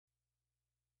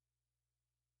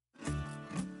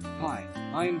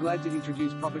I am glad to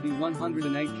introduce property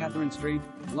 108 Catherine Street,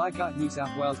 Leichhardt, New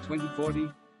South Wales 2040.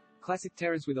 Classic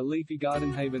terrace with a leafy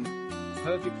garden haven.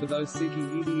 Perfect for those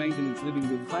seeking easy maintenance living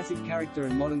with classic character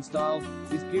and modern style.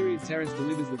 This period terrace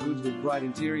delivers the goods with bright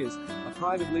interiors, a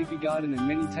private leafy garden and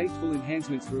many tasteful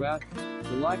enhancements throughout.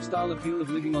 The lifestyle appeal of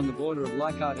living on the border of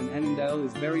Leichhardt and Annandale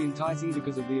is very enticing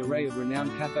because of the array of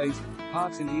renowned cafes,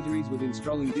 parks and eateries within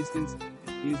strolling distance.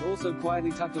 It is also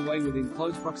quietly tucked away within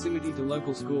close proximity to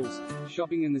local schools,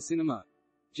 shopping and the cinema.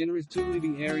 Generous two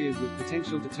living areas with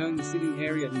potential to turn the sitting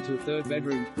area into a third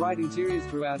bedroom, bright interiors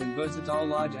throughout and versatile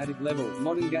large attic level,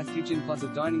 modern gas kitchen plus a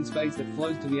dining space that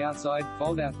flows to the outside,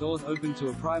 fold-out doors open to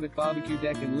a private barbecue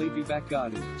deck and leafy back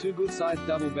garden. Two good-sized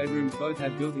double bedrooms both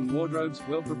have built-in wardrobes,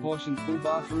 well-proportioned full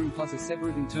bathroom plus a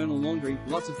separate internal laundry,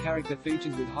 lots of character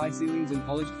features with high ceilings and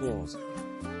polished floors.